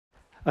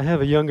I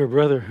have a younger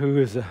brother who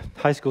is a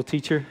high school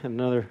teacher in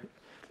another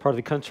part of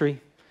the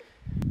country.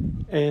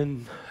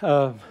 And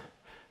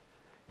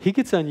he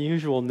gets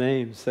unusual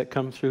names that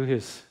come through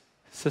his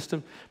system.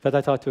 In fact, I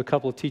talked to a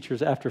couple of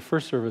teachers after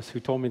first service who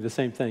told me the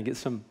same thing, get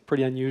some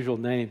pretty unusual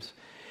names.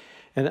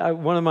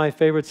 And one of my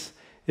favorites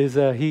is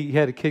he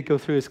had a kid go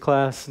through his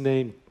class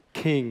named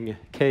King,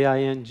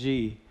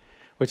 K-I-N-G,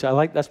 which I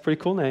like. That's a pretty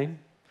cool name.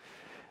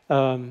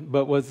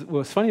 But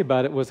what's funny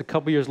about it was a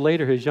couple years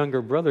later, his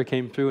younger brother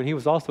came through, and he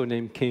was also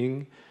named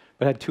King,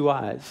 but had two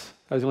eyes.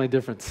 That was the only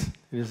difference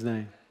in his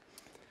name.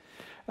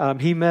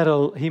 He met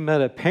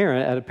a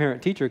parent at a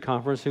parent-teacher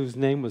conference whose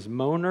name was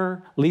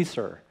Moner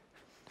Leeser.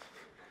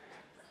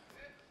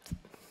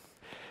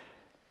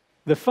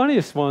 The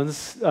funniest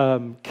ones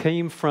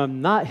came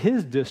from not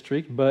his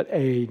district, but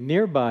a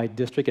nearby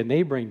district, a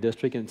neighboring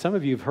district, and some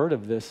of you have heard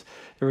of this.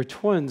 There were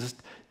twins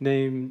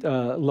named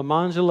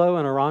Lemangelo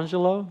and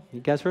Orangelo.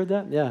 You guys heard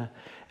that? Yeah.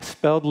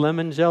 Spelled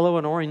lemon jello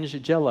and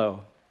orange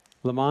jello.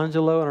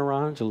 Lemangelo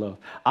and Orangelo.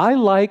 I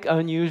like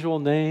unusual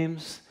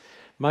names.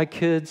 My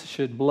kids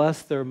should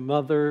bless their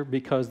mother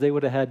because they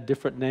would have had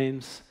different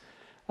names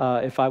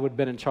if I would have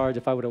been in charge,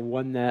 if I would have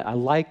won that. I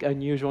like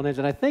unusual names,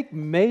 and I think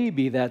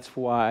maybe that's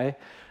why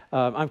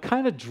I'm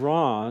kind of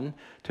drawn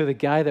to the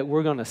guy that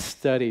we're going to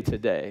study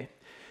today.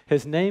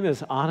 His name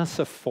is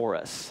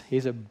Onesiphorus.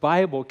 He's a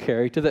Bible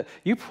character that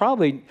you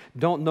probably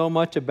don't know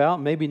much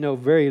about, maybe know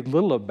very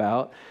little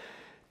about,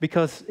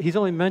 because he's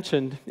only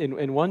mentioned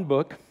in one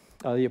book,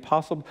 the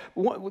Apostle.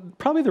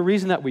 Probably the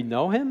reason that we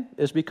know him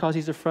is because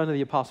he's a friend of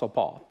the Apostle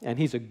Paul, and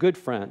he's a good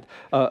friend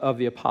of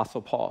the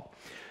Apostle Paul.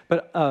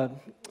 But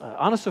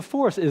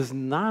Onesiphorus is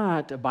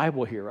not a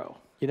Bible hero.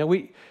 You know,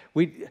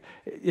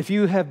 if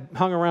you have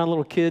hung around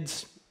little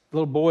kids,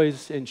 little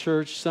boys in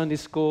church, Sunday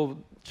school,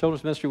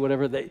 children's ministry,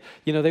 whatever, they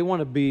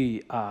want to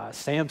be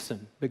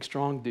Samson, big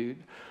strong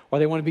dude, or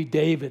they want to be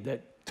David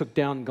that took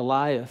down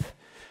Goliath.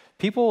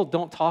 People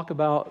don't talk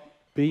about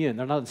they're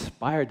not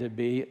inspired to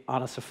be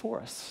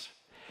Onesiphorus.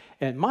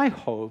 And my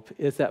hope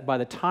is that by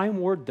the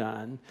time we're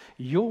done,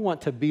 you'll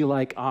want to be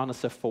like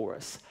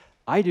Onesiphorus.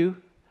 I do.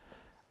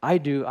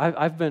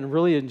 I've been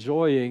really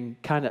enjoying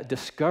kind of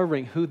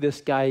discovering who this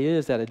guy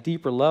is at a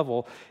deeper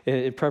level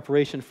in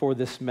preparation for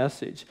this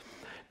message.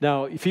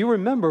 Now, if you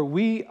remember,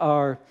 we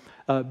are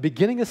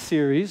beginning a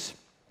series.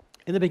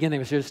 In the beginning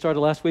of a series, started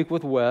last week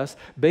with Wes,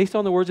 based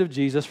on the words of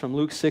Jesus from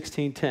Luke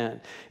 16:10.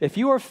 If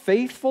you are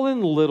faithful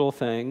in little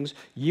things,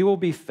 you will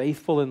be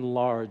faithful in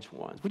large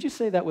ones. Would you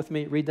say that with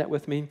me? Read that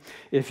with me.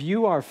 If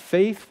you are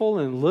faithful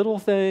in little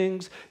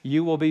things,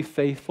 you will be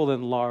faithful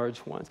in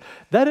large ones.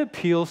 That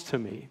appeals to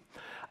me.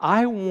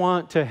 I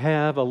want to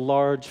have a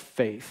large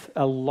faith,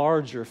 a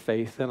larger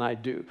faith than I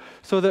do,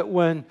 so that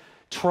when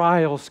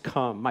trials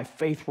come, my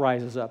faith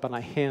rises up and I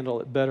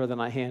handle it better than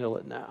I handle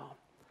it now.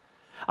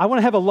 I want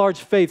to have a large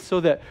faith so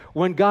that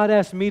when God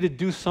asks me to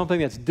do something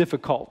that's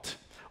difficult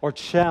or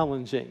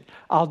challenging,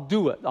 I'll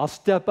do it. I'll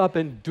step up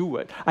and do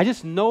it. I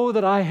just know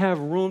that I have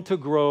room to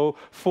grow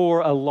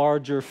for a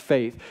larger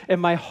faith.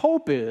 And my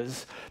hope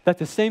is that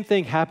the same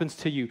thing happens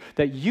to you,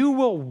 that you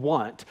will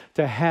want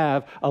to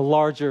have a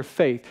larger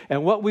faith.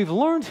 And what we've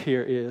learned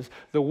here is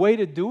the way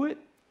to do it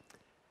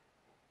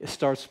is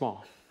start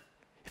small.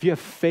 If you have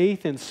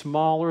faith in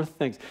smaller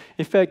things.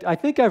 In fact, I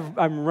think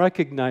I'm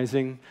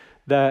recognizing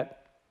that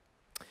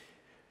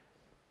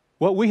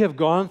what we have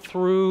gone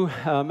through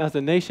as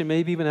a nation,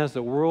 maybe even as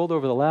the world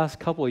over the last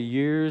couple of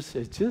years,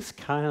 is just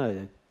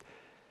kind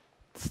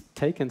of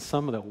taken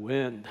some of the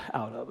wind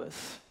out of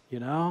us, you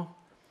know?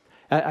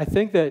 I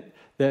think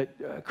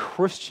that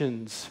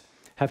Christians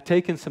have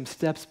taken some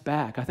steps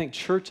back. I think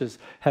churches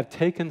have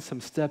taken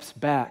some steps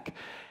back.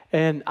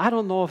 And I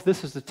don't know if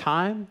this is the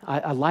time,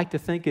 I like to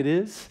think it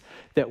is,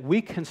 that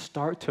we can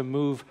start to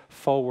move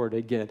forward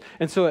again.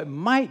 And so it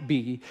might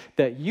be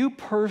that you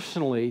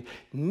personally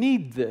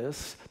need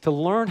this to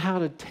learn how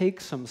to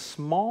take some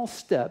small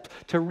steps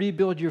to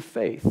rebuild your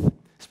faith,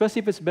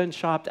 especially if it's been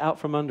chopped out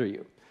from under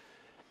you.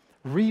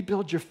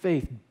 Rebuild your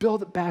faith,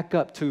 build it back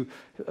up to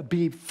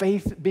being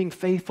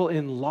faithful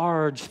in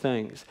large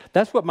things.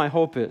 That's what my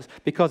hope is,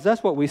 because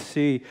that's what we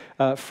see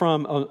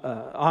from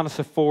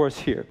Onesiphorus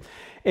here.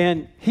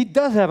 And he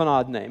does have an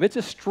odd name. It's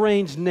a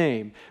strange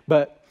name,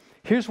 but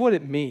here's what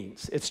it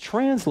means. It's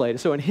translated.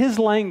 So in his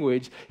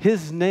language,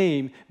 his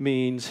name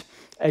means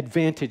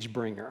advantage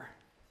bringer.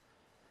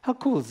 How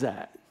cool is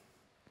that?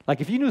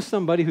 Like if you knew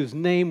somebody whose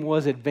name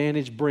was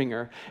advantage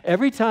bringer,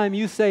 every time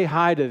you say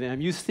hi to them,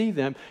 you see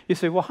them, you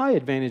say, well, hi,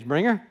 advantage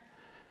bringer.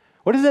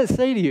 What does that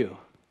say to you?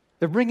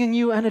 They're bringing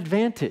you an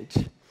advantage.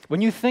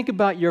 When you think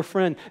about your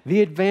friend,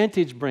 the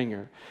advantage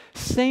bringer,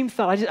 same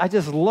thought. I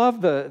just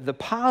love the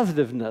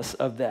positiveness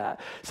of that.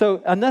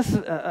 So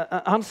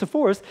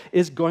Onesiphorus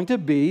is going to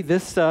be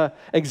this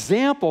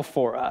example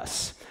for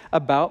us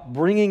about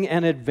bringing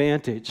an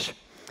advantage.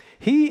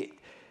 He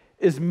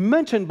is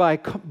mentioned by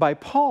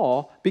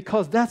Paul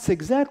because that's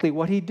exactly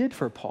what he did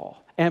for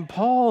Paul. And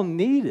Paul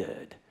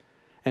needed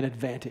an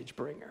advantage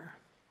bringer.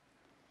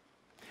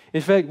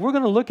 In fact, we're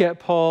going to look at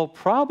Paul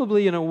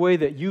probably in a way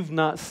that you've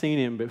not seen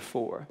him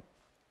before.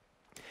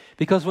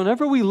 Because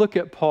whenever we look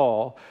at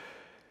Paul,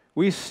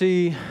 we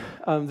see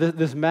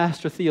this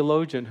master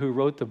theologian who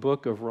wrote the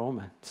book of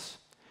Romans.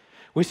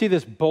 We see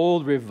this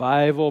bold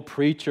revival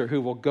preacher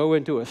who will go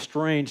into a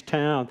strange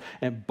town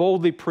and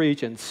boldly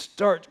preach and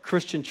start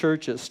Christian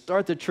churches,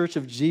 start the church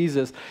of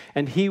Jesus,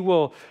 and he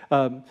will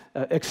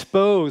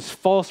expose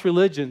false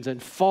religions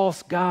and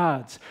false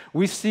gods.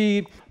 We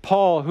see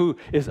Paul, who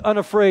is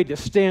unafraid to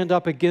stand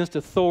up against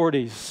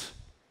authorities,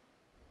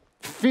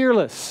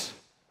 fearless.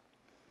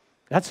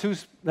 That's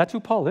who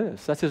Paul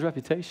is. That's his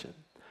reputation.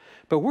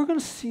 But we're going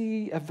to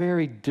see a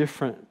very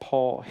different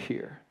Paul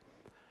here.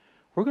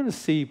 We're going to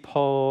see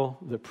Paul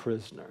the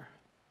prisoner.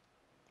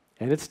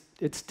 And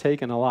it's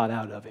taken a lot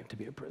out of him to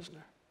be a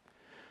prisoner.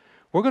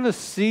 We're going to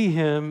see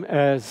him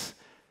as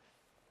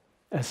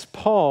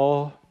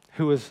Paul,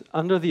 who is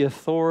under the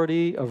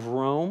authority of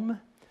Rome.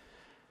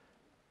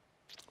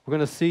 We're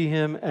going to see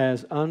him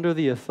as under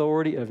the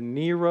authority of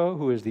Nero,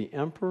 who is the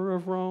emperor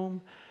of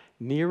Rome.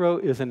 Nero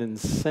is an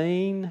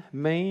insane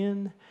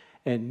man,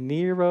 and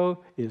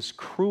Nero is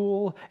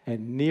cruel,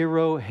 and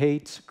Nero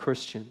hates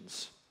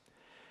Christians.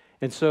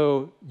 And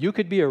so you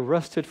could be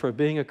arrested for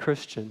being a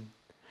Christian,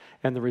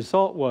 and the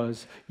result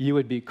was you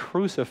would be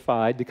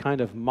crucified to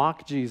kind of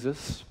mock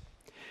Jesus.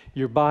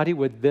 Your body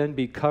would then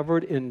be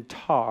covered in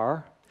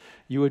tar.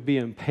 You would be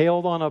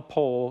impaled on a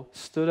pole,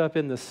 stood up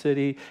in the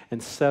city,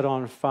 and set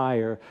on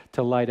fire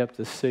to light up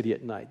the city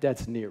at night.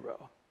 That's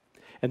Nero.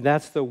 And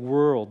that's the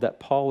world that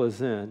Paul is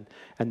in,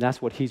 and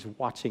that's what he's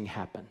watching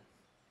happen.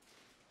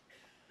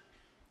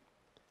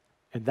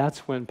 And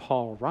that's when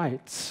Paul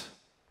writes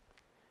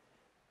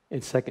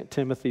in 2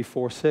 Timothy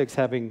 4:6,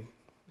 having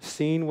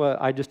seen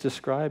what I just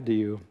described to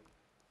you,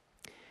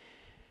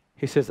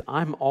 he says,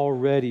 I'm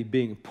already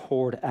being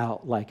poured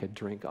out like a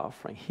drink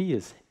offering. He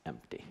is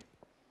empty.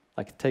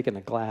 Like taking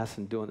a glass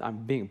and I'm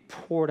being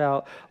poured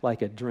out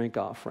like a drink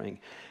offering.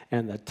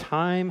 And the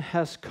time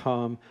has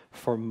come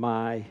for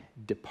my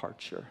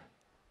departure.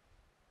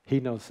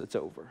 He knows it's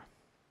over.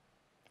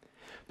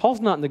 Paul's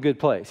not in a good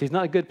place. He's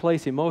not in a good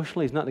place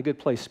emotionally. He's not in a good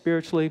place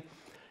spiritually.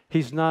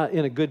 He's not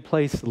in a good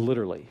place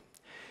literally.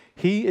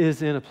 He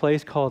is in a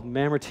place called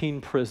Mamertine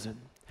Prison.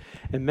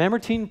 And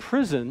Mamertine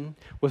Prison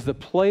was the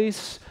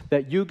place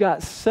that you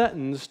got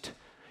sentenced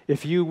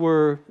if you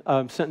were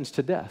sentenced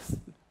to death.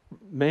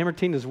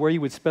 Mamertine is where you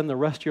would spend the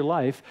rest of your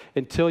life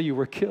until you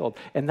were killed.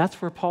 And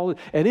that's where Paul is.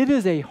 And it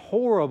is a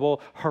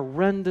horrible,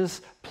 horrendous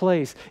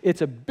place.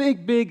 It's a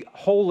big, big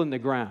hole in the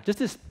ground, just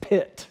this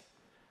pit.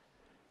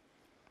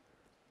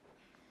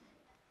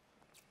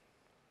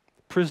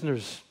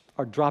 Prisoners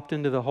are dropped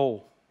into the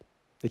hole.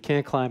 They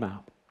can't climb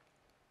out.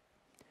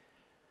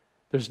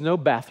 There's no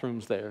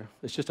bathrooms there.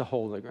 It's just a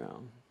hole in the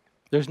ground.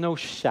 There's no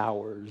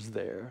showers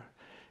there.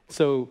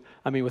 So,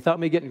 without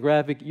me getting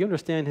graphic, you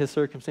understand his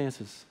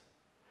circumstances.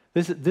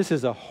 This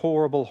is a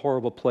horrible,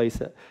 horrible place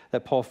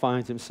that Paul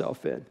finds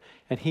himself in,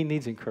 and he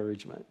needs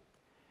encouragement.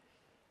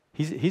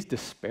 He's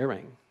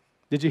despairing.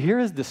 Did you hear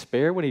his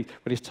despair when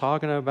he's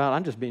talking about,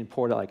 I'm just being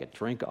poured out like a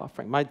drink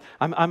offering.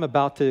 I'm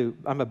about to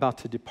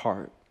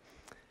depart.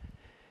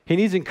 He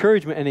needs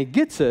encouragement, and he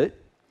gets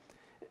it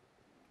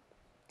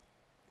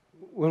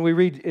when we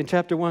read in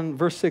chapter 1,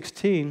 verse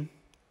 16.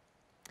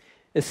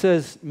 It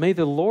says, may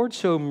the Lord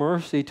show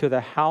mercy to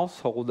the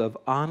household of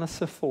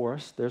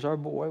Onesiphorus, there's our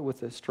boy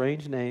with a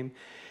strange name,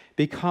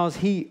 because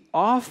he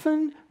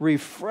often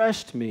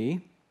refreshed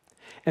me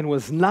and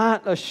was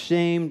not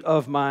ashamed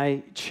of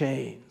my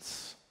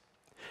chains.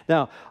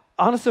 Now,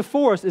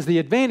 Onesiphorus is the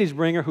advantage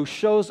bringer who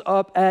shows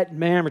up at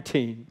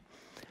Mamertine.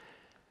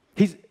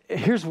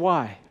 Here's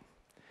why.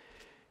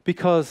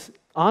 Because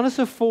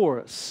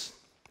Onesiphorus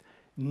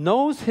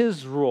knows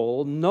his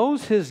role,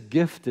 knows his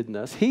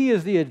giftedness. He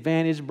is the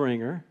advantage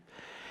bringer,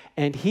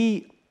 and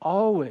he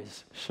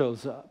always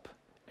shows up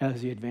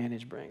as the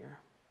advantage bringer.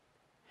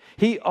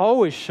 He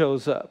always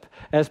shows up,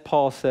 as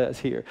Paul says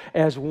here,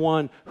 as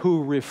one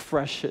who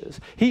refreshes.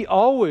 He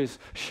always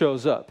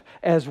shows up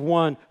as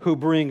one who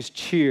brings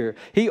cheer.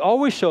 He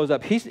always shows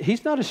up.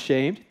 He's not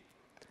ashamed.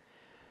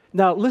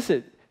 Now,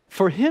 listen,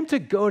 for him to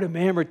go to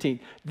Mamertine,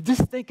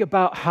 just think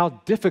about how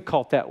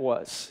difficult that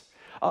was.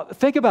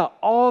 Think about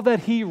all that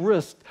he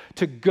risked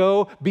to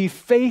go be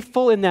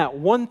faithful in that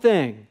one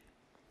thing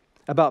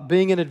about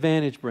being an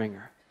advantage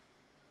bringer.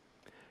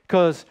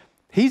 Because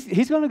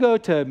he's going to go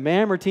to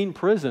Mamertine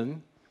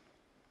Prison,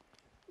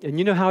 and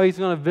you know how he's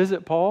going to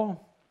visit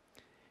Paul?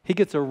 He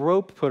gets a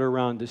rope put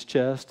around his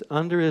chest,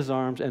 under his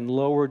arms, and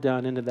lowered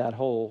down into that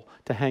hole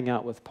to hang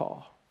out with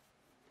Paul.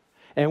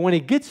 And when he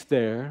gets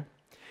there,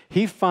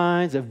 he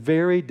finds a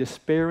very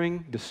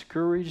despairing,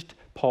 discouraged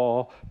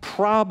Paul,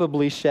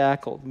 probably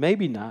shackled.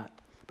 Maybe not,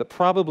 but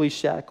probably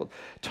shackled.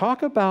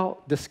 Talk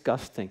about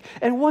disgusting.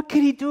 And what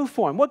can he do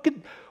for him?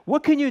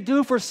 What can you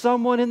do for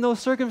someone in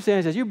those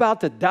circumstances? You're about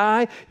to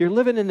die. You're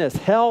living in this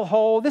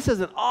hellhole. This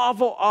is an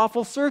awful,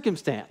 awful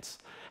circumstance.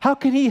 How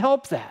can he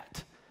help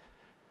that?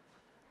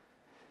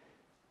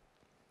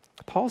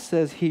 Paul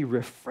says he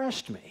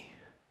refreshed me.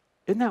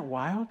 Isn't that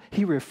wild?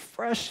 He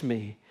refreshed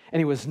me and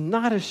he was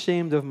not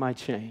ashamed of my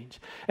change.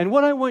 And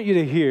what I want you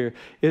to hear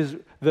is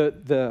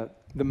the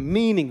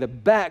meaning, the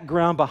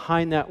background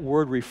behind that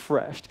word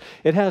refreshed.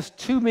 It has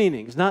two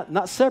meanings,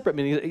 not separate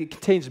meanings. It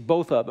contains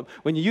both of them.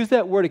 When you use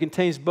that word, it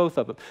contains both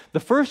of them. The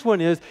first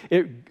one is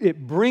you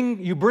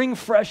bring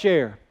fresh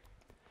air.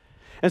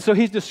 And so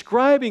he's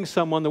describing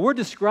someone, the word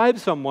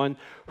describes someone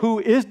who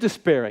is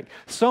despairing,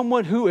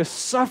 someone who is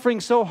suffering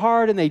so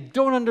hard and they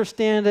don't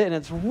understand it and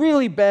it's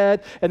really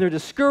bad and they're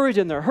discouraged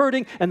and they're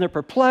hurting and they're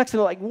perplexed and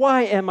they're like,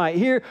 why am I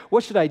here?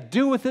 What should I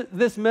do with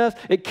this mess?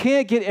 It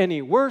can't get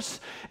any worse.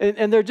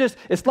 And they're just,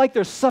 it's like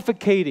they're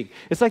suffocating.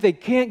 It's like they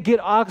can't get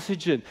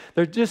oxygen.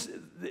 They're just,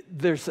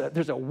 there's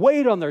a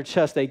weight on their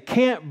chest. They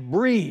can't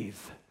breathe.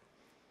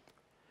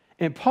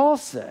 And Paul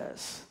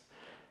says,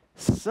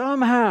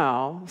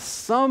 somehow,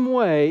 some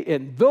way,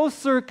 in those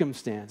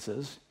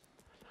circumstances,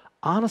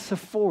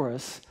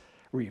 Onesiphorus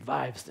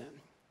revives them.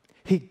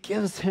 He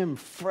gives him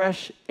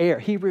fresh air.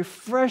 He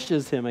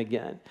refreshes him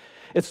again.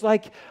 It's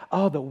like,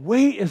 oh, the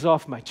weight is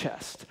off my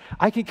chest.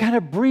 I can kind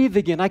of breathe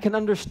again. I can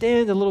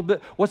understand a little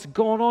bit what's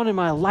going on in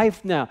my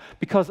life now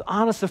because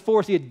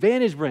Onesiphorus, the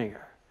advantage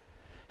bringer,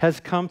 has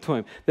come to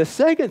him. The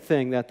second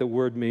thing that the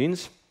word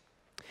means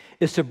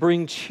is to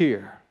bring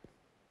cheer.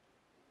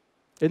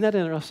 Isn't that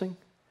interesting?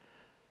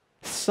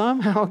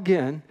 Somehow,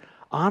 again,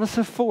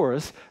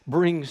 Onesiphorus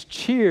brings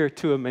cheer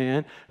to a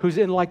man who's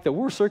in like the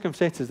worst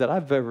circumstances that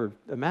I've ever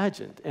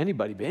imagined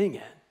anybody being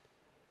in.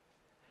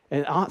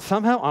 And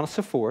somehow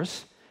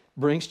Onesiphorus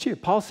brings cheer.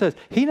 Paul says,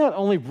 he not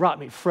only brought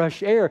me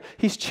fresh air,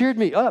 he's cheered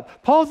me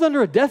up. Paul's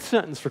under a death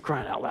sentence for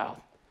crying out loud.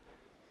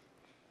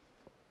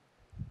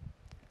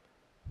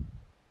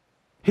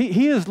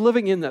 He is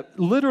living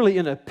literally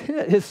in a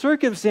pit. His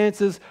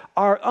circumstances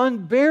are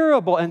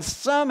unbearable, and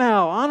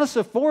somehow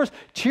Onesiphorus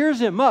cheers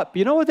him up.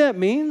 You know what that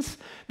means?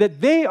 That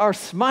they are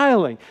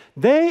smiling.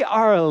 They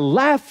are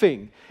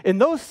laughing. In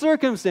those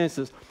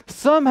circumstances,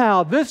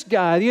 somehow this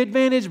guy, the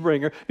advantage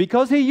bringer,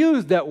 because he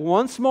used that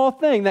one small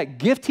thing, that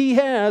gift he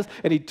has,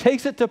 and he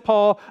takes it to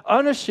Paul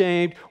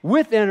unashamed,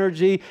 with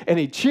energy, and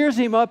he cheers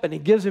him up, and he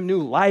gives him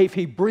new life.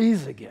 He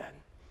breathes again.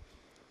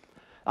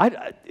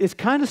 It's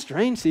kind of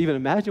strange to even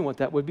imagine what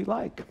that would be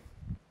like.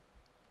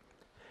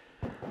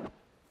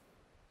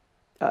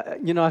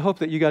 I hope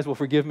that you guys will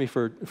forgive me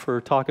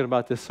for talking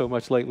about this so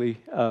much lately.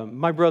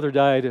 My brother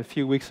died a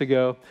few weeks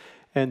ago,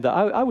 and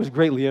I was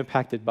greatly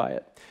impacted by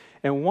it.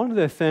 And one of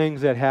the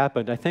things that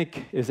happened, I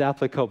think, is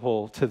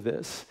applicable to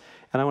this,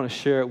 and I want to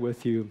share it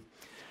with you.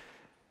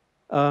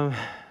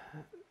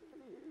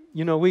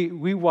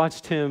 We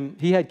watched him.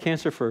 He had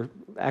cancer for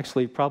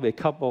actually probably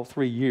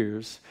 3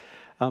 years.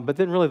 But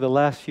then really the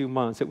last few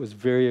months, it was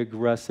very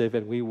aggressive,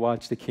 and we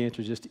watched the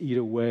cancer just eat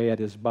away at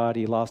his body.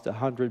 He lost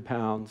 100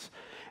 pounds,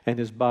 and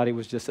his body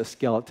was just a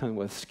skeleton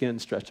with skin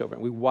stretched over it.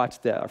 We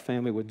watched that. Our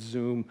family would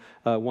Zoom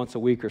once a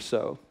week or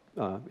so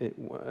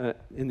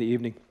in the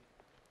evening.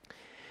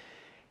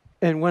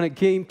 And when it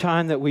came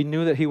time that we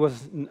knew that he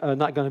was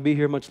not going to be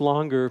here much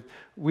longer,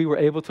 we were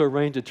able to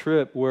arrange a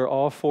trip where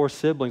all 4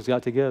 siblings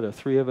got together.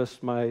 3 of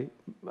us, me,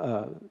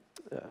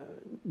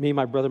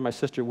 my brother, my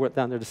sister, went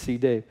down there to see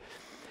Dave.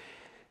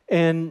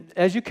 And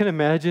as you can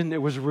imagine,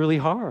 it was really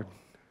hard.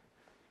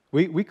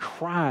 We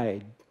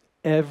cried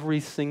every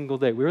single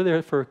day. We were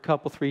there for a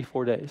couple, 3,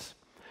 4 days.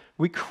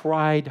 We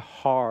cried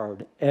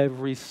hard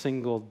every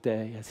single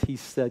day as he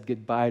said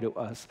goodbye to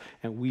us,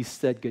 and we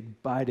said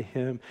goodbye to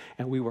him,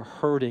 and we were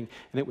hurting,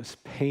 and it was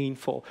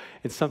painful.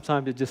 And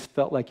sometimes it just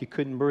felt like you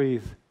couldn't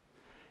breathe.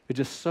 It was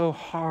just so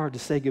hard to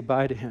say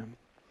goodbye to him.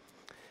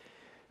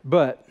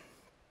 But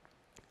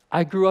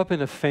I grew up in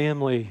a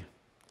family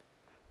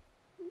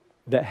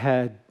that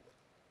had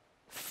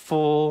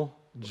full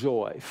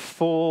joy,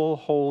 full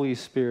Holy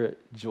Spirit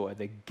joy,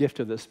 the gift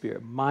of the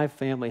Spirit. My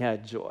family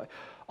had joy.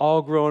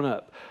 All grown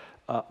up,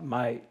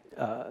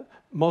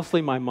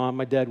 mostly my mom.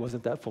 My dad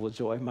wasn't that full of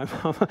joy.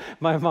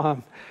 My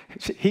mom,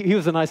 he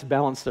was a nice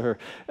balance to her.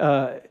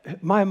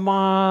 My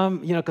mom,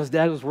 because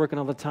Dad was working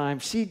all the time,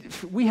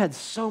 we had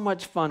so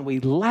much fun. We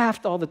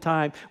laughed all the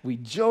time. We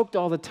joked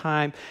all the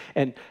time.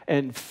 And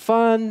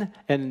fun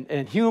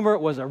and humor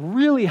was a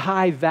really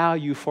high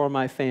value for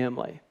my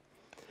family.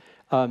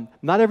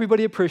 Not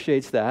everybody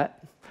appreciates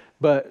that,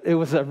 but it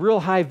was a real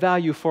high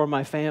value for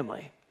my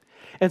family.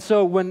 And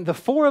so when the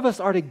 4 of us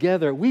are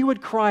together, we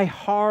would cry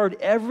hard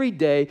every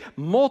day,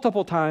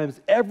 multiple times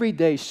every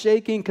day,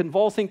 shaking,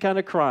 convulsing, kind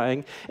of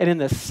crying. And in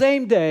the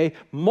same day,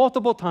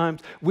 multiple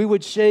times, we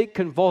would shake,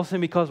 convulsing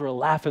because we're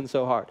laughing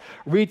so hard,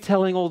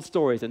 retelling old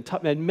stories and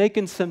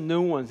making some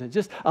new ones, and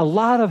just a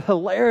lot of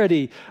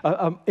hilarity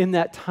in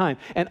that time.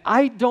 And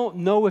I don't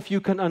know if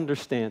you can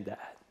understand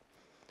that.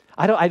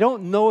 I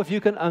don't know if you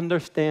can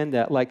understand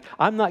that. Like,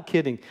 I'm not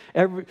kidding.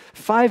 Every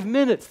 5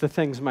 minutes, the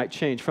things might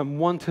change from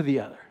one to the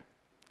other.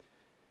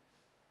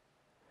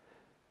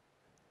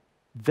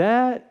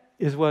 That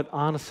is what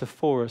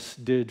Onesiphorus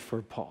did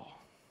for Paul.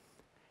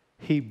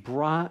 He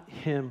brought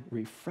him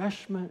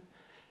refreshment,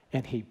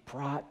 and he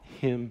brought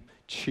him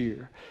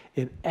cheer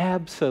in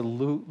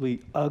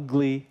absolutely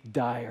ugly,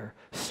 dire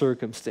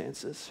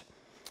circumstances.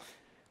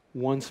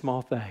 one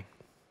small thing.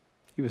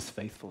 He was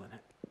faithful in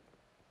it.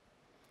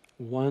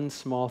 One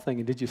small thing.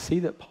 And did you see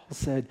that Paul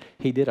said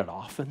he did it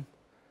often?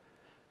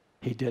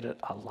 He did it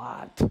a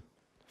lot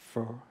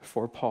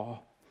for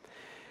Paul.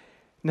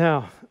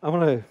 Now, I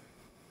want to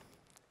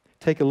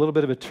take a little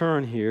bit of a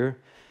turn here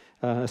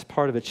as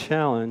part of a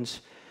challenge,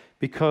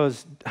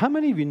 because how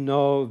many of you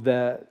know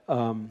that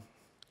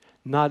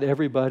not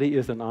everybody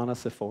is an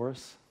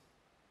Onesiphorus?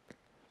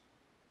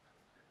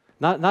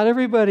 Not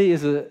everybody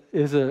is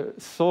a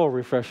soul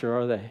refresher,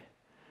 are they?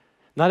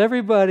 Not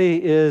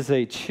everybody is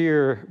a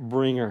cheer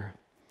bringer.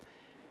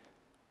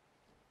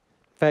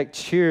 In fact,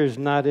 cheer is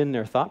not in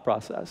their thought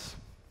process.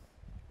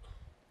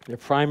 Their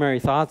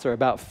primary thoughts are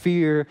about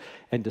fear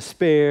and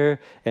despair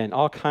and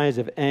all kinds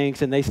of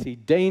angst, and they see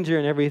danger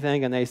in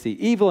everything, and they see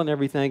evil in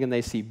everything, and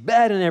they see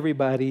bad in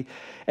everybody,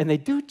 and they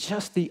do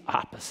just the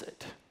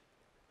opposite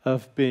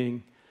of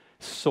being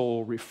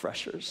soul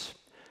refreshers.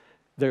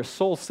 They're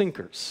soul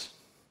sinkers.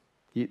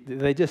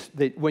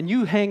 When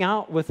you hang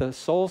out with a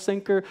soul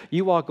sinker,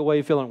 you walk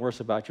away feeling worse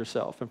about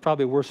yourself and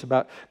probably worse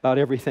about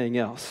everything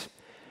else.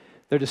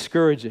 They're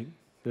discouraging,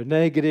 they're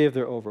negative,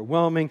 they're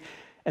overwhelming,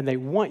 and they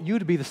want you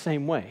to be the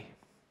same way.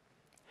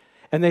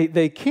 And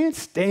they can't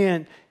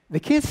stand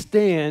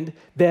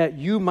that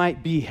you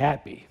might be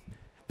happy.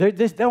 They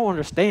don't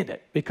understand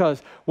it,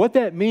 because what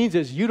that means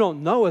is you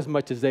don't know as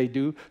much as they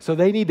do, so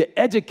they need to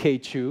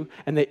educate you,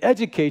 and they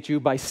educate you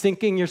by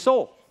sinking your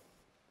soul.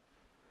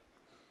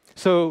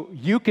 So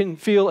you can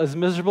feel as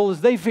miserable as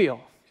they feel,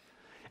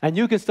 and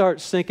you can start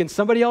sinking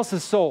somebody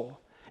else's soul.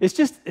 It's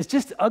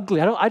just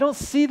ugly. I don't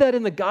see that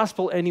in the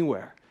gospel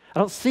anywhere. I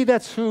don't see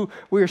that's who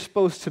we're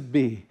supposed to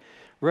be.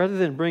 Rather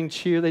than bring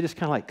cheer, they just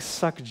kind of like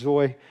suck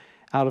joy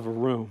out of a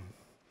room.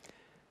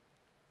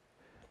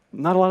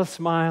 Not a lot of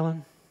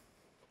smiling.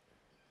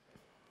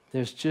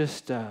 There's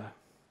just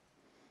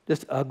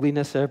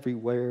ugliness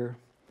everywhere.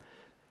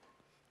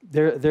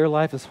 Their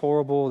life is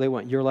horrible. They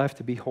want your life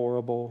to be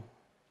horrible.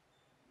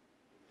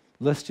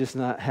 Let's just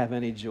not have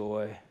any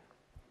joy.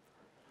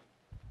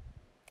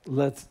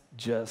 Let's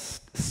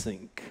just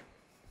sink.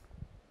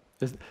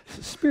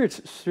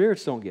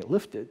 Spirits don't get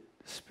lifted.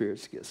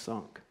 Spirits get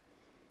sunk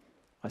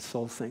by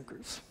soul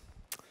sinkers.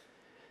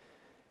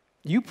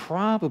 You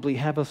probably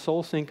have a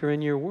soul sinker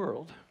in your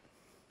world.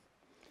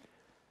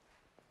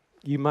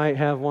 You might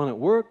have one at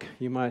work,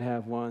 you might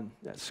have one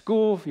at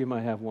school, you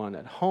might have one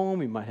at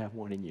home, you might have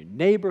one in your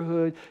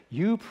neighborhood.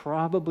 You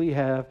probably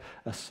have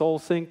a soul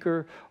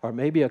sinker, or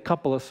maybe a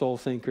couple of soul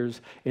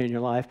sinkers in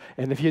your life.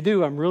 And if you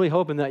do, I'm really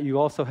hoping that you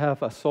also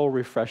have a soul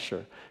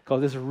refresher,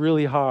 because it's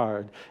really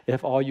hard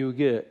if all you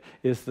get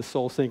is the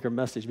soul sinker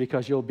message,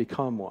 because you'll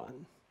become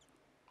one.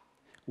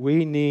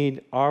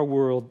 Our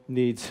world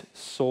needs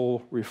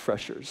soul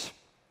refreshers.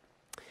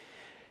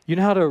 You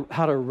know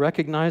how to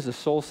recognize a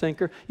soul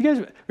sinker? You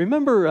guys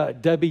remember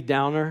Debbie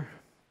Downer?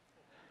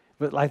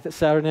 But like the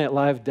Saturday Night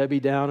Live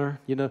Debbie Downer,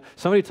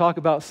 somebody talk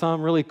about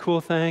some really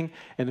cool thing,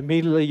 and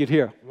immediately you'd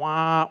hear,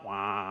 wah,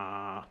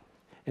 wah.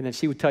 And then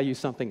she would tell you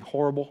something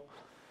horrible.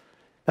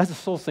 That's a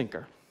soul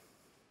sinker.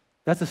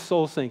 That's a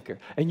soul sinker.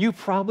 And you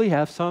probably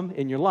have some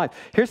in your life.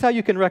 Here's how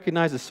you can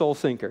recognize a soul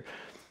sinker.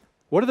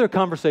 What are their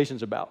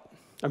conversations about?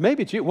 Or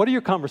maybe it's you. What are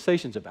your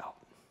conversations about?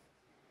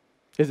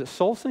 Is it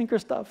soul sinker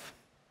stuff?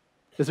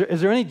 Is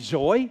there any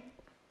joy?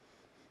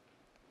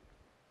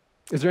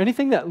 Is there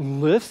anything that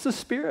lifts the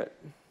spirit?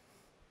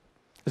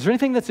 Is there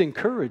anything that's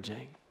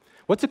encouraging?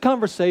 What's the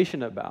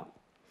conversation about?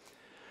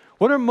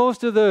 What are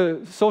most of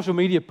the social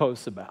media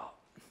posts about?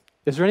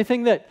 Is there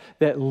anything that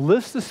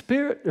lifts the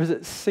spirit, or is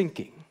it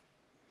sinking?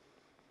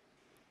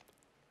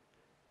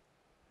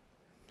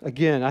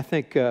 Again, I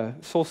think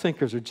soul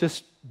sinkers are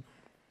just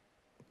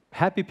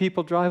happy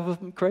people drive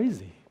them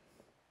crazy.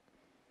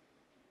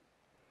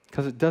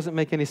 Because it doesn't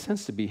make any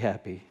sense to be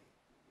happy.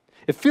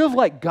 It feels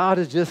like God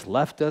has just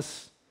left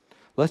us.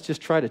 Let's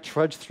just try to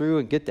trudge through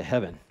and get to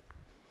heaven,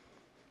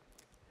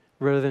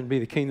 rather than be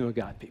the kingdom of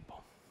God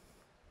people.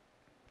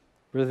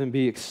 Rather than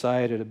be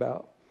excited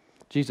about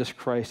Jesus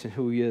Christ and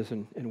who he is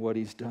and what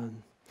he's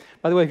done.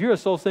 By the way, if you're a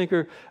soul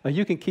sinker,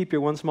 you can keep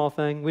your one small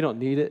thing. We don't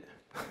need it.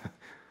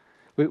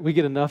 we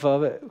get enough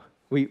of it.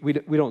 We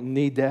don't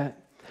need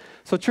that.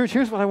 So church,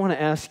 here's what I want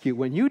to ask you.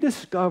 When you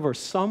discover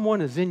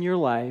someone is in your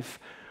life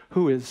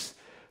who is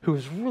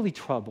really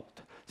troubled.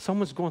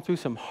 Someone's going through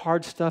some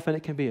hard stuff, and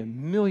it can be a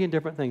million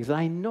different things. And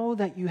I know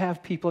that you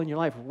have people in your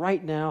life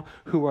right now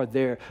who are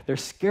there. They're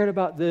scared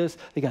about this.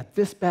 They got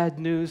this bad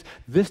news.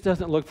 This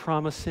doesn't look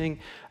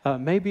promising.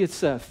 Maybe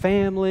it's a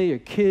family or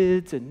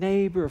kids, a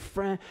neighbor, a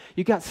friend.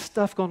 You got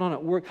stuff going on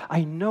at work.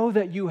 I know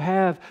that you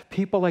have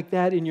people like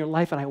that in your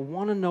life, and I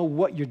want to know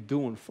what you're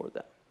doing for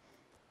them.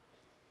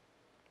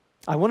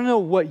 I want to know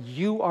what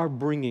you are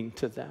bringing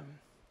to them.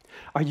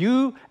 Are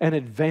you an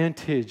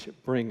advantage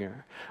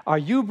bringer? Are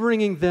you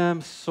bringing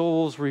them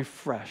souls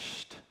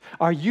refreshed?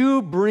 Are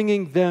you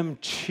bringing them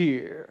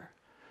cheer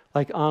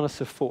like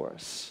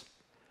Onesiphorus?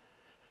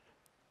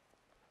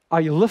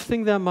 Are you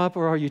lifting them up,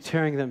 or are you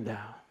tearing them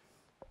down?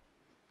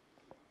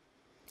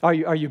 Are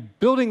you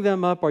building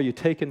them up, or are you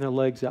taking their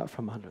legs out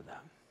from under them?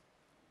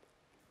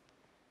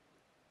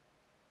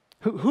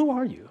 Who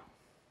are you?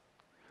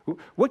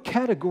 What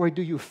category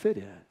do you fit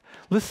in?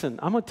 Listen,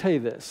 I'm going to tell you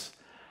this.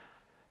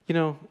 You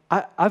know,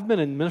 I've been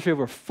in ministry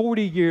over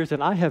 40 years,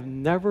 and I have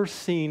never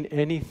seen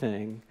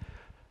anything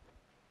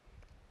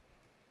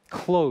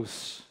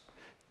close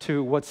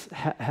to what's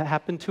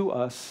happened to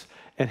us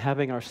and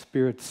having our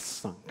spirits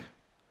sunk.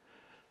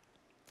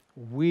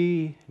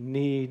 We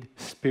need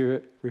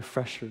spirit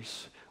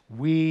refreshers.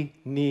 We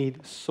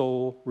need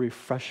soul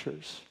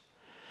refreshers.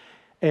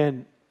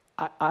 And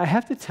I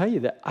have to tell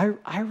you that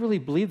I really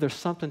believe there's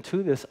something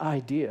to this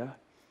idea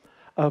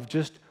of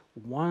just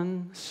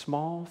one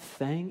small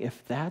thing,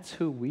 if that's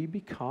who we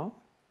become,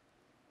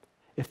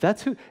 if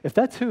that's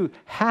who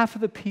half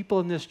of the people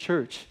in this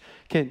church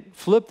can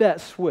flip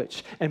that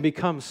switch and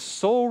become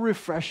soul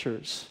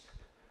refreshers,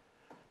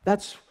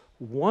 that's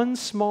one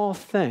small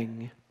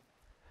thing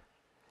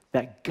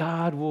that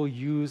God will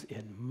use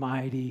in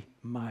mighty,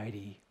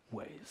 mighty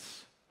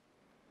ways.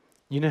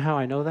 You know how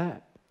I know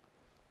that?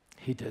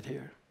 He did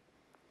here.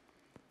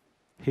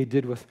 He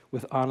did with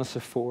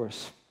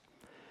Onesiphorus.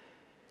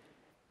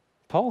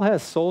 Paul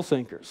has soul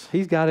sinkers.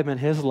 He's got him in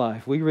his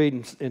life. We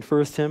read in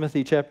 1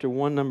 Timothy chapter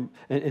 1,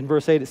 in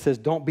verse 8, it says,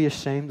 don't be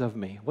ashamed of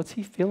me. What's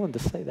he feeling to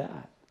say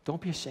that?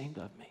 Don't be ashamed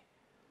of me.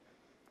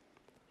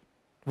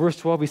 Verse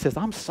 12, he says,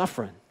 I'm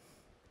suffering.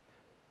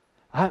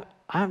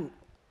 I'm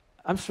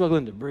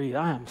struggling to breathe.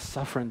 I am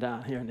suffering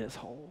down here in this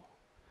hole.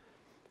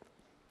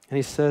 And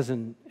he says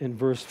in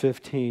verse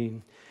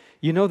 15,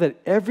 you know that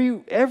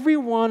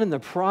everyone in the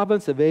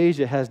province of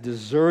Asia has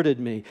deserted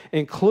me,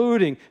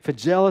 including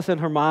Phygelus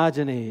and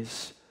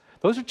Hermogenes.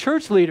 Those are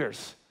church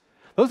leaders.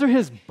 Those are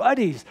his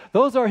buddies.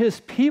 Those are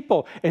his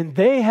people, and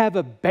they have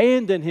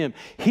abandoned him.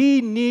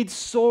 He needs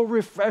soul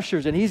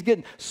refreshers, and he's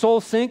getting soul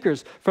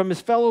sinkers from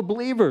his fellow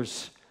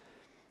believers.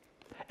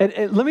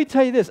 And let me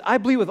tell you this, I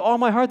believe with all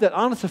my heart that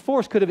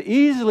Onesiphorus could have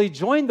easily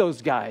joined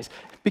those guys,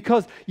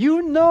 because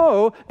you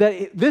know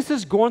that this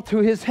is going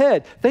through his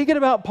head. Thinking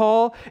about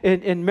Paul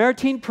in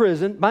Mamertine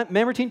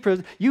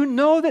prison, you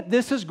know that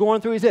this is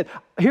going through his head.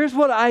 Here's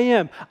what I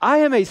am. I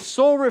am a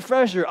soul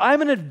refresher.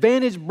 I'm an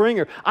advantage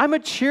bringer. I'm a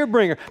cheer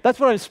bringer. That's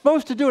what I'm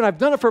supposed to do, and I've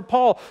done it for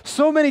Paul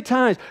so many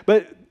times.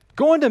 But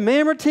going to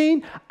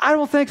Mamertine, I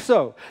don't think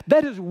so.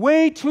 That is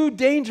way too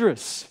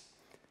dangerous.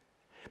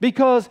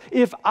 Because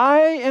if I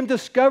am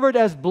discovered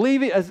as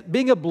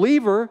being a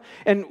believer,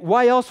 and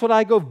why else would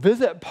I go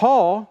visit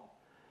Paul?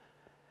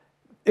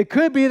 It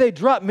could be they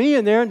drop me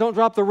in there and don't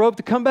drop the rope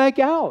to come back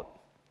out.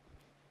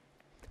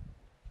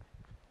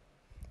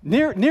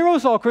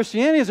 Nero's all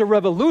Christianity is a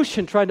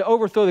revolution trying to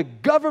overthrow the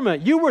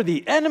government. You were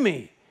the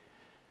enemy.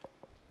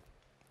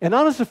 And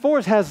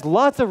Onesiphorus has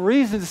lots of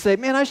reasons to say,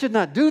 man, I should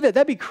not do that.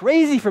 That'd be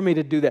crazy for me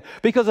to do that.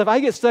 Because if I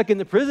get stuck in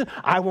the prison,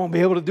 I won't be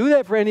able to do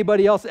that for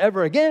anybody else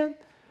ever again.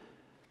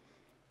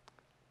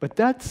 But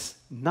that's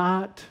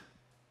not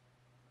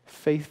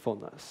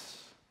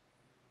faithfulness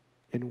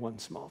in one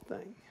small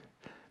thing.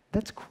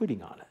 That's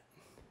quitting on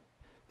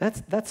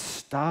it. That's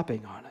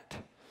stopping on it.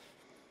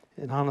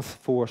 And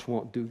Onesiphorus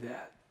won't do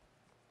that.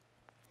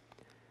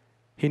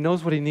 He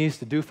knows what he needs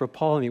to do for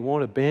Paul, and he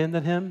won't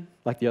abandon him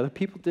like the other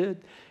people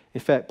did.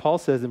 In fact, Paul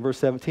says in verse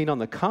 17, on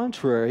the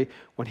contrary,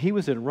 when he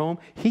was in Rome,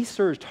 he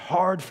searched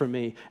hard for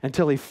me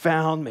until he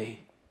found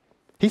me.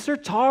 He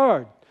searched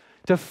hard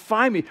to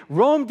find me.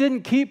 Rome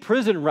didn't keep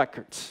prison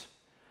records.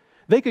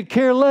 They could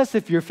care less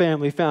if your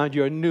family found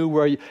you or knew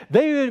where you.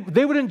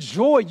 They would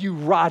enjoy you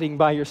rotting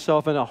by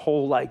yourself in a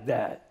hole like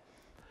that.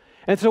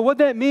 And so what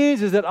that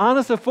means is that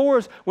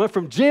Onesiphorus went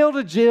from jail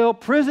to jail,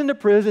 prison to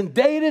prison,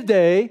 day to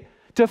day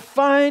to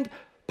find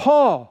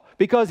Paul,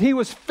 because he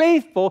was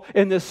faithful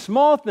in this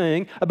small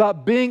thing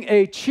about being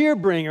a cheer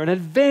bringer, an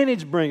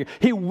advantage bringer.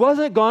 He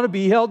wasn't going to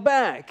be held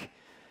back.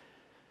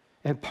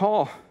 And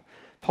Paul's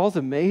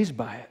amazed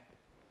by it.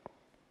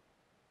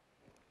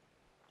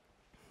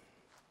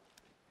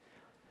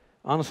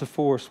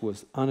 Onesiphorus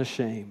was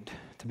unashamed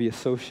to be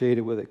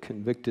associated with a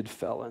convicted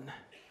felon.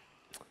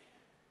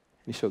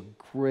 He showed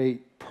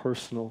great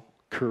personal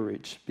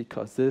courage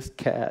because this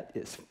cat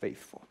is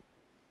faithful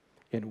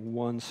in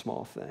one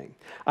small thing.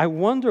 I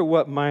wonder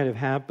what might have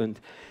happened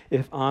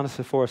if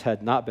Onesiphorus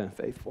had not been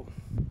faithful.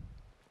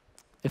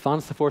 If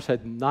Onesiphorus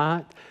had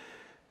not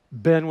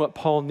been what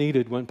Paul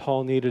needed when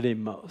Paul needed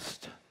him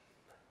most.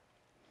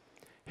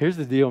 Here's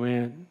the deal,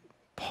 man.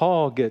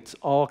 Paul gets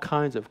all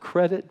kinds of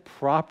credit,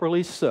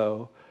 properly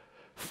so,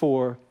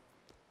 for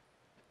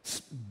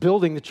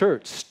building the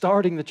church,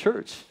 starting the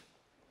church.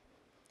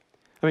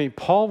 I mean,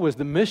 Paul was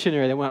the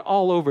missionary that went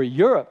all over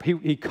Europe.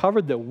 He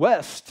covered the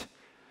West,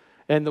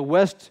 and the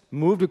West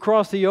moved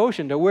across the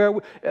ocean to where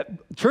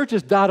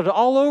churches dotted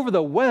all over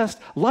the West.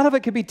 A lot of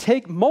it can be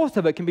most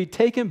of it can be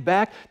taken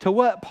back to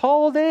what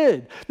Paul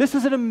did. This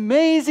is an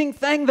amazing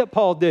thing that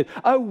Paul did,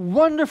 a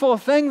wonderful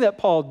thing that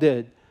Paul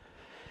did.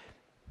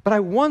 But I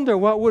wonder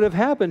what would have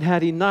happened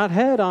had he not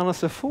had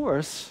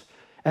Onesiphorus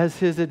as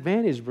his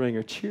advantage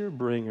bringer, cheer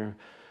bringer,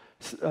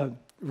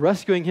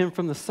 rescuing him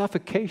from the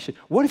suffocation.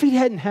 What if he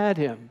hadn't had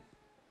him?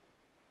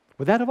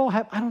 Would that have all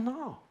happened? I don't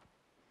know.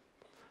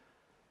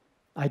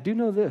 I do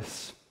know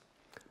this.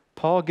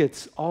 Paul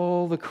gets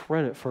all the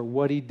credit for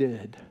what he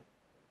did.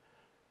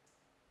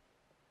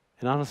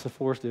 And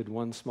Onesiphorus did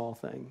one small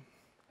thing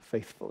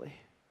faithfully.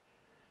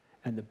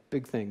 And the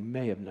big thing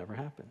may have never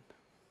happened.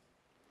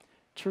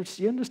 Church,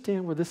 do you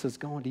understand where this is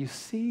going? Do you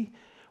see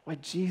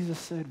what Jesus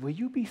said? Will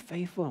you be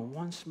faithful in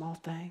one small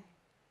thing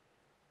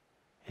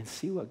and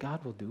see what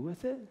God will do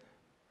with it?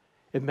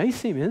 It may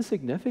seem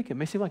insignificant. It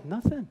may seem like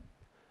nothing.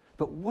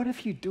 But what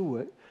if you do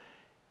it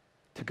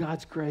to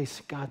God's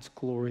grace, God's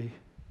glory,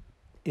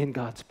 in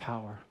God's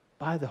power,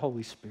 by the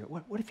Holy Spirit?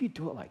 What if you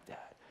do it like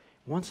that?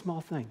 One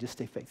small thing, just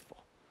stay faithful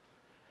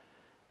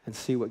and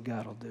see what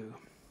God will do.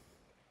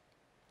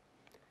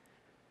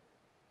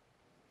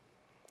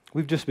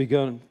 We've just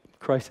begun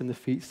Christ in the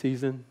Feet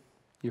season.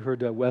 You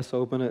heard Wes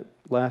open it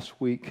last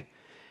week.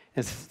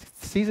 It's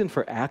season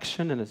for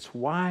action, and it's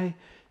why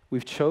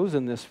we've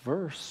chosen this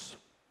verse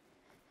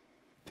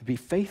to be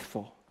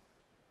faithful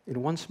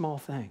in one small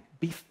thing.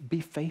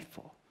 Be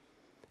faithful.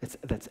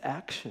 That's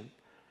action.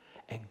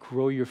 And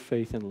grow your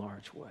faith in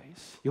large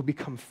ways. You'll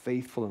become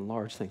faithful in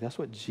large things. That's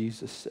what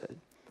Jesus said.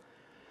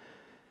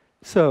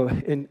 So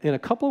in a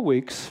couple of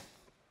weeks,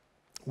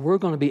 we're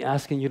going to be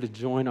asking you to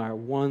join our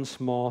One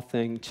Small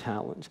Thing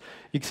Challenge.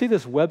 You can see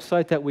this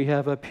website that we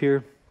have up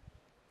here.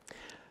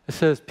 It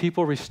says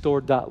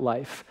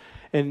peoplerestored.life.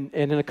 And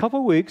in a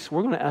couple of weeks,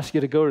 we're going to ask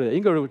you to go to that.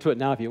 You can go to it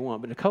now if you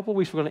want, but in a couple of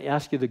weeks, we're going to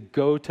ask you to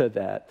go to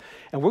that.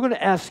 And we're going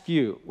to ask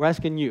you, we're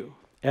asking you,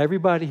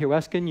 everybody here, we're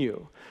asking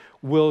you,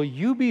 will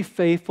you be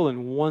faithful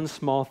in one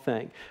small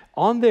thing?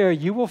 On there,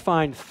 you will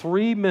find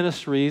 3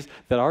 ministries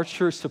that our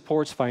church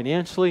supports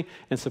financially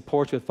and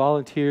supports with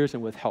volunteers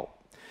and with help.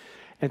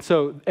 And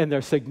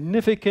there's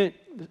significant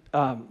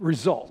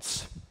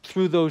results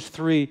through those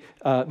 3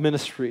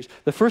 ministries.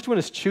 The first one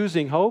is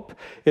Choosing Hope.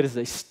 It is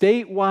a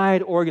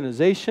statewide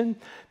organization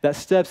that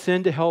steps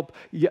in to help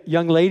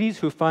young ladies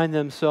who find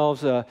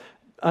themselves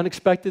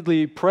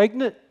unexpectedly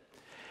pregnant.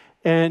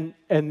 And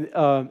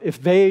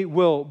if they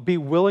will be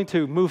willing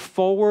to move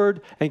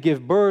forward and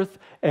give birth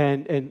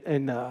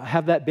and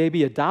have that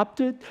baby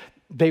adopted,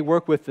 they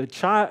work with the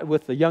child,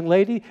 with the young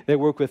lady. They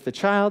work with the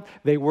child.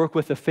 They work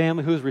with the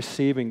family who's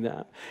receiving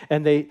them,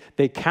 and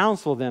they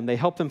counsel them. They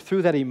help them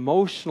through that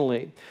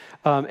emotionally.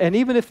 And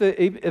even if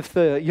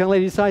the young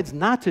lady decides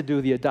not to do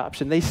the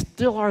adoption, they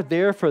still are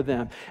there for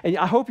them. And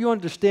I hope you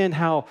understand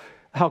how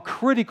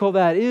critical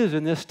that is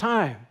in this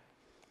time.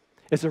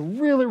 It's a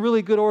really,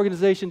 really good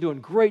organization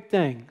doing great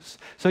things.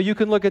 So you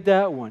can look at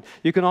that one.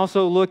 You can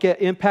also look at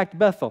Impact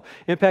Bethel.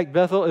 Impact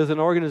Bethel is an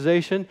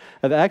organization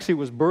that actually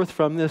was birthed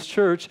from this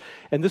church.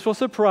 And this will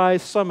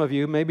surprise some of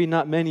you, maybe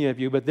not many of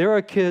you, but there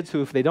are kids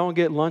who, if they don't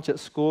get lunch at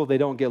school, they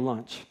don't get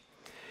lunch.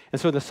 And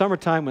so in the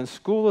summertime, when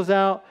school is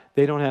out,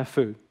 they don't have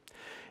food.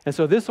 And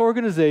so this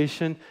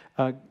organization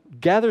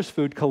gathers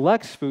food,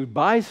 collects food,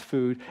 buys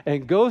food,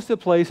 and goes to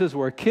places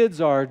where kids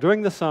are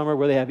during the summer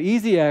where they have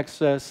easy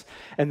access,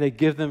 and they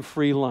give them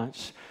free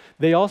lunch.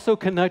 They also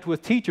connect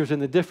with teachers in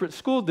the different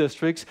school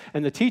districts,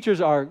 and the teachers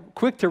are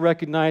quick to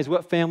recognize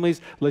what families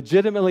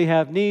legitimately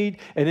have need,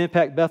 and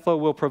Impact Bethel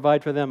will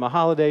provide for them a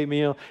holiday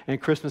meal and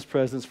Christmas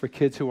presents for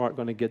kids who aren't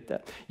going to get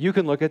that. You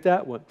can look at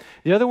that one.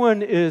 The other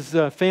one is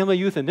Family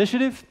Youth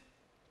Initiative.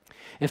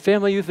 And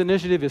Family Youth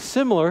Initiative is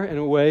similar in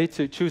a way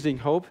to Choosing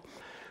Hope,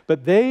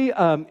 but they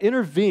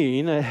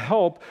intervene and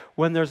help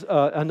when there's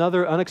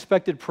another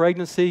unexpected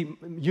pregnancy,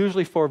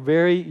 usually for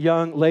very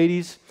young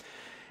ladies.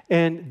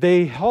 And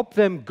they help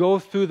them go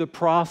through the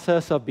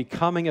process of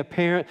becoming a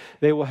parent.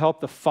 They will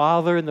help the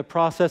father in the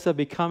process of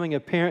becoming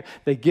a parent.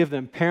 They give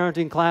them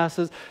parenting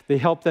classes. They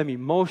help them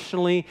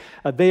emotionally.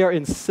 They are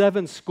in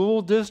 7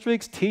 school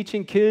districts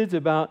teaching kids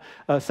about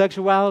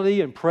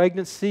sexuality and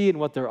pregnancy and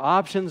what their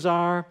options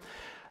are.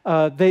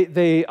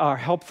 They are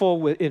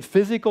helpful in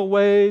physical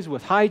ways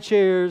with high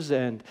chairs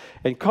and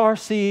car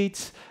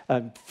seats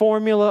and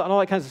formula and all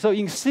that kind of stuff. So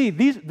you can see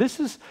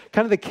this is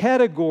kind of the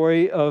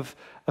category of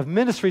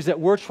ministries that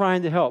we're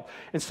trying to help.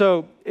 And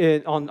so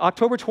on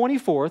October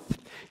 24th,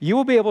 you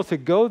will be able to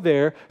go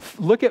there,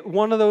 look at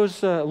one of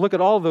those, look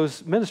at all of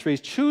those ministries,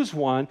 choose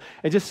one,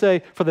 and just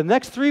say, for the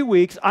next 3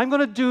 weeks, I'm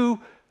going to do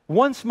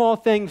one small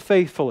thing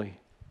faithfully.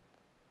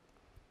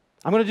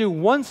 I'm going to do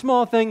one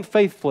small thing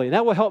faithfully, and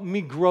that will help me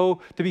grow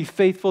to be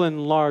faithful in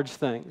large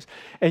things.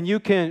 And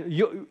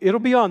it'll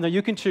be on there.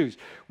 You can choose.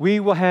 We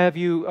will have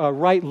you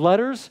write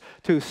letters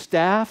to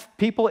staff,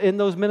 people in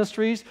those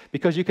ministries,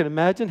 because you can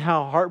imagine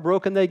how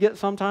heartbroken they get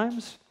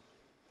sometimes.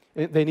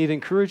 They need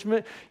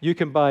encouragement. You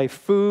can buy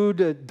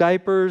food,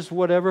 diapers,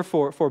 whatever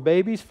for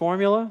babies,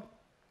 formula.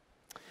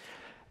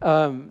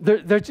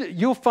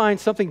 You'll find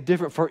something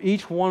different for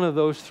each one of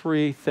those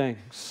 3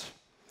 things.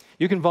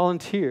 You can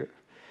volunteer.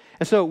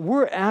 And so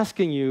we're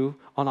asking you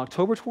on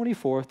October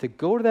 24th to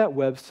go to that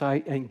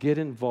website and get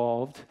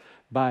involved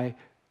by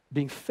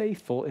being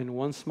faithful in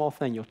one small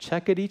thing. You'll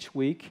check it each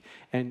week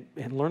and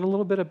learn a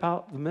little bit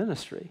about the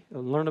ministry,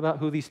 learn about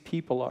who these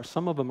people are.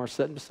 Some of them are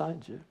sitting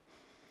beside you.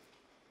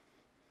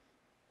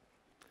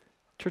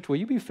 Church, will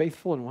you be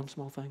faithful in one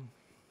small thing?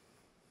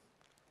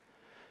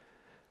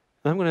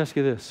 And I'm going to ask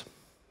you this.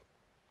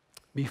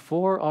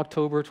 Before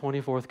October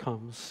 24th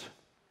comes,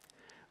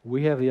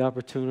 we have the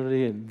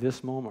opportunity in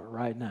this moment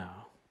right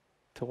now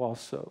to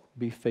also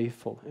be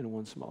faithful in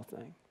one small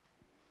thing.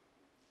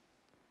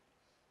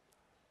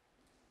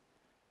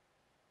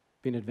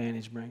 Be an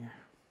advantage bringer.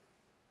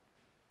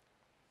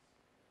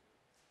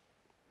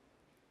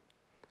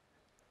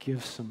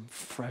 Give some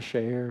fresh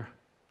air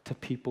to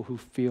people who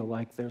feel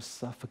like they're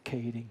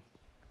suffocating.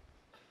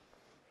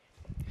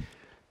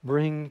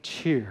 Bring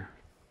cheer.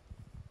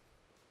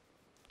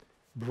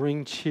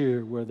 Bring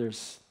cheer where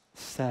there's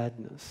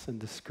sadness and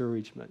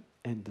discouragement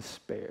and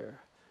despair.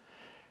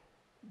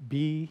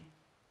 Be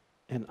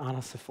an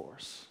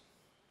Onesiphorus.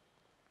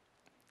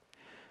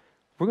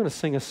 We're going to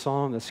sing a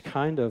song that's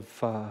kind of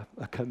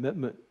a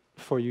commitment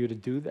for you to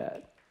do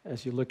that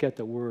as you look at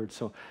the word.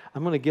 So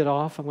I'm going to get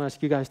off. I'm going to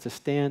ask you guys to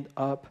stand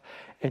up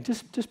and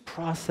just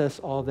process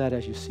all that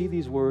as you see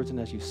these words and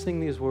as you sing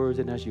these words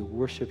and as you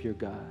worship your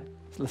God.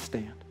 So let's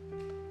stand.